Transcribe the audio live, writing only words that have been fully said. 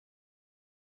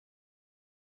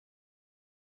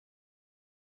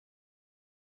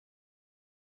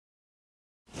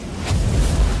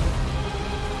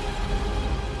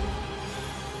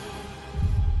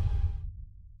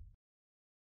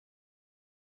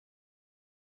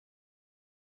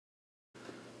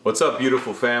What's up,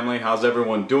 beautiful family? How's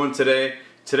everyone doing today?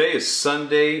 Today is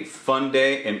Sunday, fun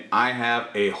day, and I have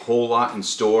a whole lot in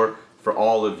store for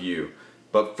all of you.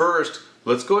 But first,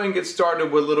 let's go ahead and get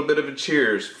started with a little bit of a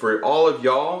cheers for all of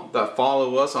y'all that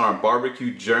follow us on our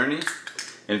barbecue journey.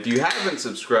 And if you haven't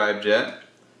subscribed yet,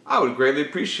 I would greatly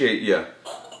appreciate you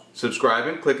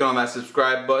subscribing, clicking on that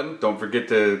subscribe button. Don't forget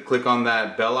to click on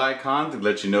that bell icon to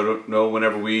let you know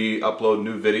whenever we upload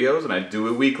new videos, and I do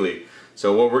it weekly.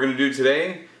 So what we're going to do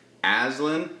today,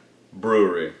 Aslan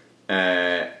Brewery,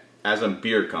 Aslan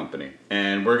Beer Company,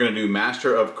 and we're going to do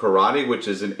Master of Karate, which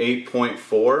is an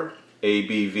 8.4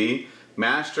 ABV.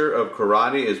 Master of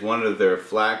Karate is one of their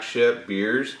flagship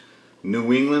beers,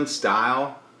 New England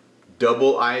style,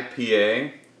 double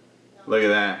IPA. Look at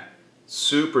that,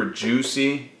 super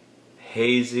juicy,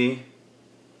 hazy,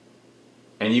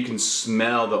 and you can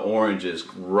smell the oranges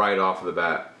right off the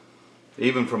bat,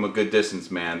 even from a good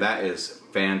distance, man. That is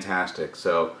fantastic.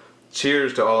 So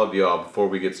cheers to all of y'all before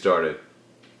we get started.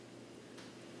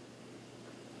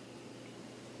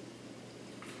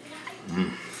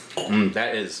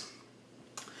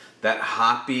 That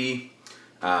hoppy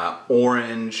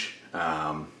orange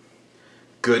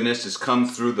goodness just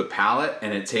comes through the palate,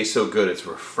 and it tastes so good. It's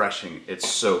refreshing. It's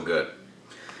so good.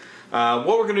 What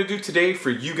we're going to do today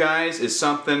for you guys is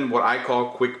something what I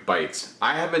call quick bites.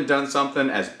 I haven't done something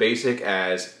as basic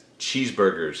as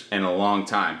cheeseburgers in a long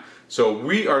time. So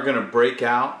we are going to break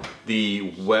out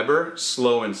the Weber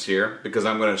Slow and Sear because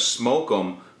I'm going to smoke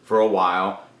them for a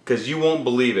while, because you won't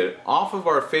believe it. Off of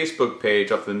our Facebook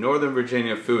page, off the Northern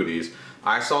Virginia Foodies,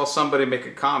 I saw somebody make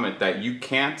a comment that you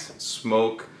can't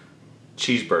smoke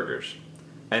cheeseburgers.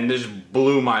 And this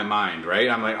blew my mind, right?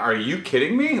 I'm like, are you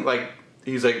kidding me? Like,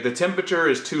 he's like, the temperature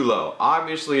is too low.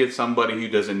 Obviously, it's somebody who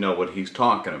doesn't know what he's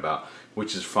talking about,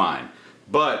 which is fine.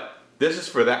 But this is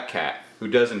for that cat who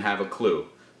doesn't have a clue.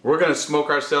 We're gonna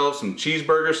smoke ourselves some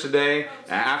cheeseburgers today,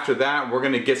 and after that, we're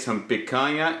gonna get some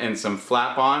picanha and some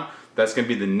flap on. That's gonna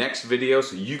be the next video,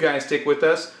 so you guys stick with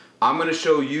us. I'm gonna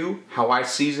show you how I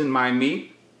season my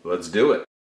meat. Let's do it.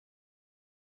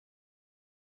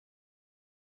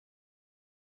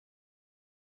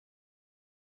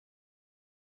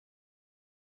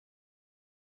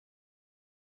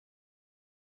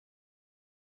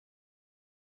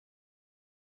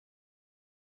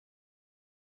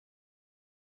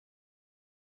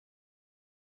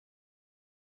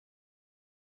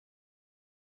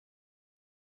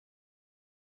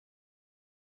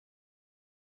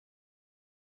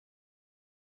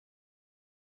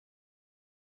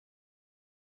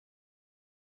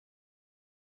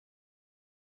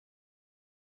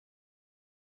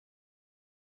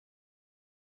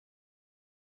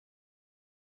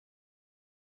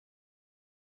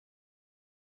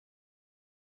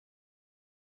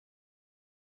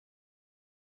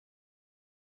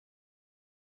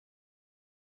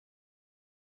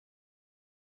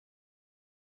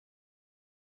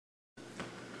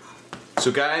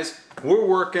 So guys, we're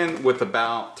working with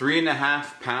about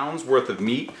 3.5 pounds worth of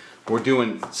meat. We're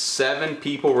doing 7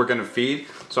 people we're gonna feed.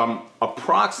 So I'm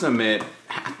approximate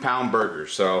half-pound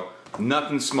burgers, so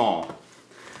nothing small.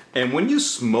 And when you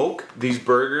smoke these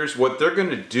burgers, what they're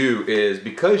gonna do is,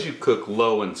 because you cook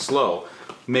low and slow,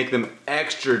 make them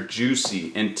extra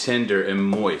juicy and tender and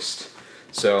moist.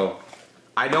 So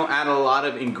I don't add a lot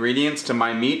of ingredients to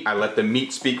my meat. I let the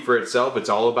meat speak for itself. It's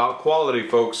all about quality,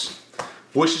 folks.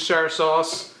 Worcestershire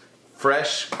sauce,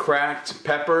 fresh cracked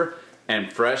pepper,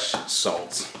 and fresh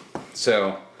salt.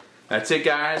 So that's it,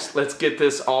 guys. Let's get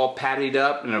this all pattied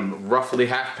up in a roughly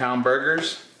half-pound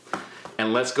burgers,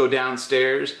 and let's go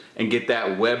downstairs and get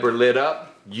that Weber lit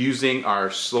up using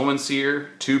our Slow and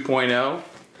Sear 2.0,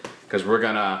 because we're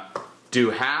gonna do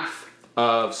half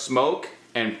of smoke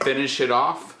and finish it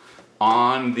off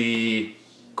on the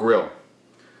grill.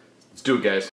 Let's do it,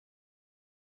 guys.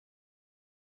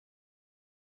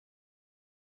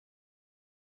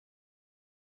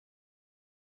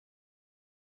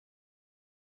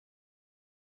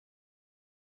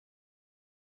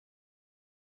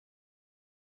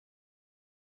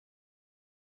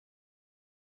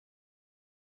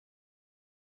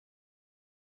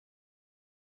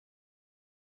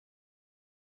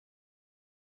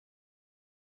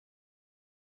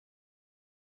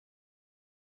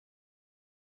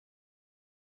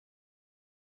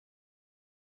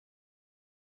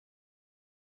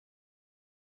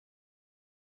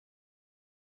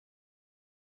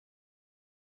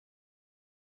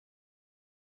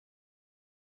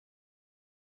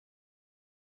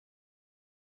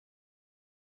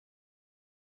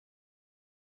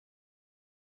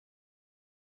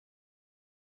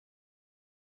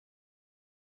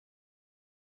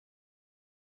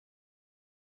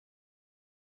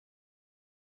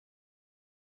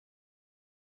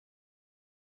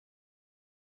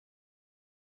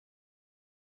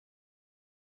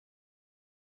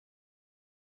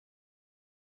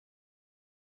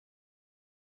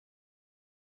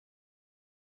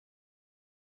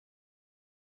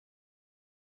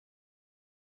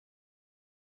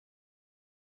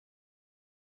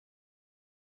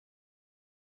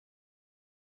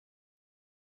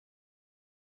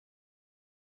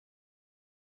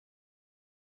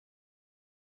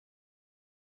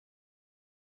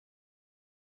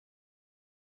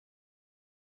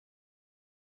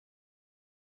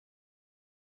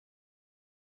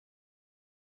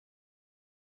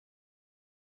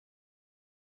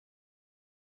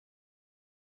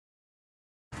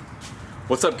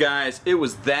 What's up, guys? It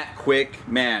was that quick,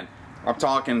 man. I'm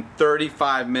talking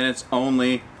 35 minutes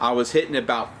only. I was hitting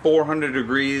about 400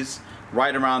 degrees,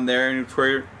 right around there,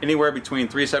 anywhere between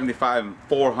 375 and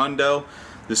 400.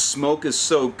 The smoke is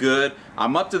so good.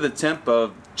 I'm up to the temp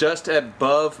of just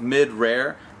above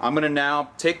mid-rare. I'm gonna now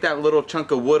take that little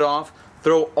chunk of wood off,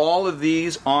 throw all of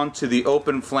these onto the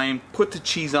open flame, put the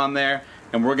cheese on there,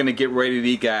 and we're gonna get ready to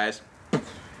eat, guys.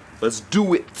 Let's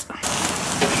do it.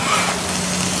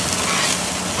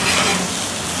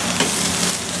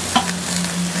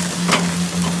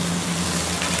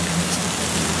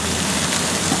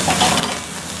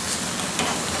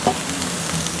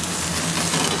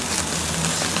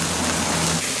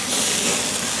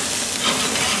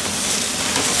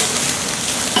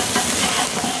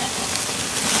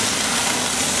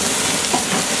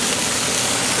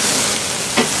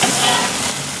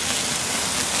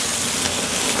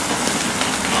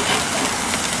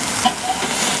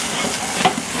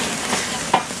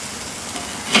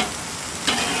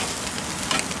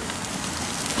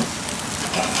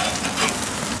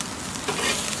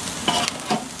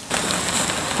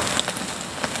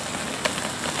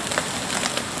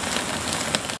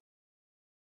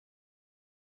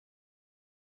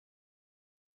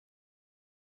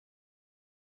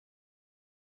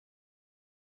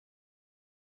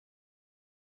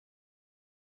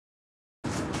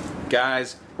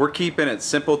 Guys, we're keeping it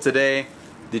simple today.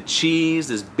 The cheese,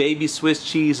 this baby Swiss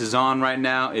cheese, is on right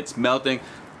now. It's melting.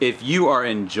 If you are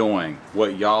enjoying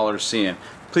what y'all are seeing,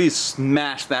 please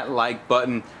smash that like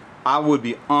button. I would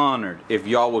be honored if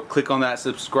y'all would click on that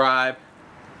subscribe,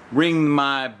 ring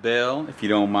my bell if you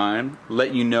don't mind,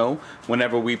 let you know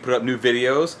whenever we put up new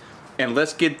videos, and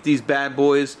let's get these bad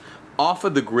boys off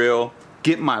of the grill.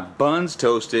 Get my buns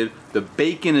toasted. The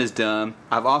bacon is done.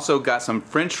 I've also got some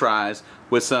French fries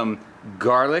with some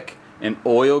garlic and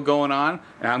oil going on,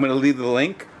 and I'm gonna leave the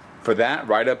link for that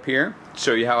right up here.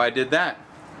 Show you how I did that.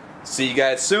 See you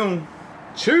guys soon.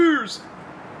 Cheers.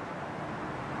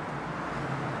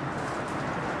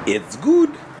 It's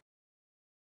good.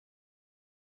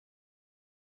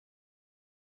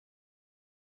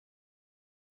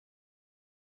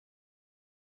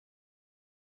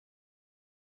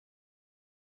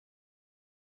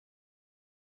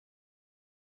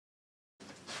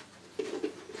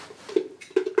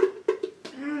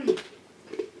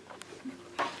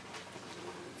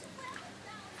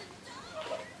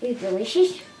 It's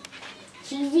delicious,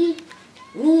 cheesy,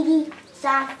 meaty,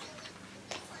 soft,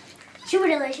 super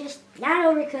delicious, not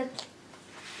overcooked.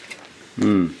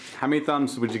 How many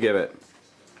thumbs would you give it?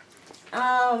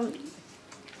 10.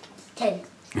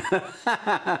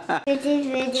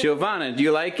 Giovanna, do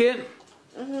you like it?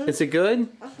 Is it good?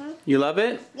 You love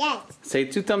it? Yes. Say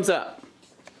 2 thumbs up.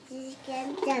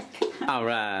 All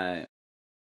right.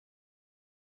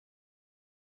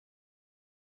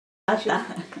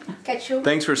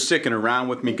 Thanks for sticking around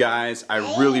with me, guys. I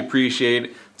really appreciate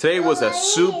it. Today was a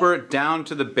super down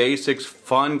to the basics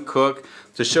fun cook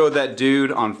to show that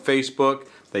dude on Facebook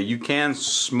that you can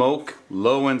smoke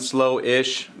low and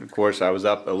slow-ish. Of course, I was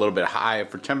up a little bit high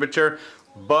for temperature,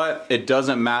 but it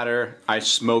doesn't matter. I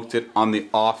smoked it on the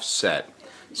offset.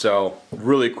 So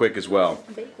really quick as well.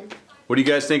 What do you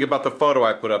guys think about the photo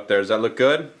I put up there? Does that look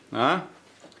good? Huh?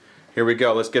 Here we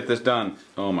go. Let's get this done.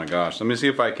 Oh my gosh. Let me see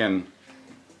if I can.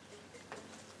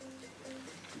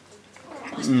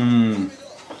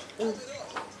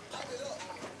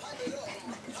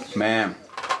 Man.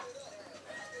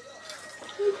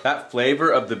 That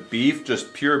flavor of the beef,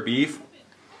 just pure beef,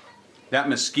 that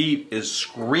mesquite is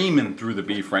screaming through the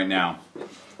beef right now.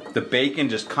 The bacon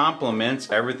just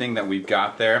complements everything that we've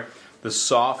got there. The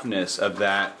softness of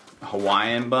that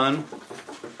Hawaiian bun.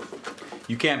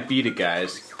 You can't beat it,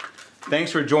 guys.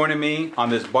 Thanks for joining me on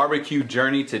this barbecue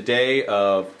journey today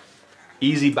of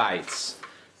easy bites.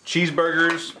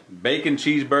 Cheeseburgers, bacon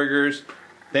cheeseburgers.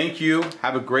 Thank you.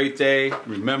 Have a great day.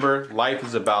 Remember, life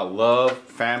is about love,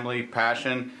 family,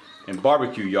 passion, and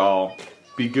barbecue, y'all.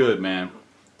 Be good, man.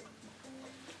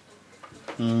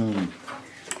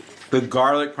 The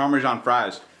garlic Parmesan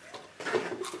fries.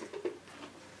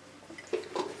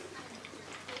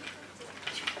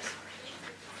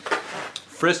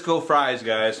 Frisco fries,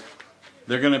 guys.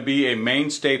 They're gonna be a main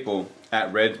staple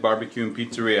at Red's Barbecue and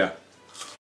Pizzeria.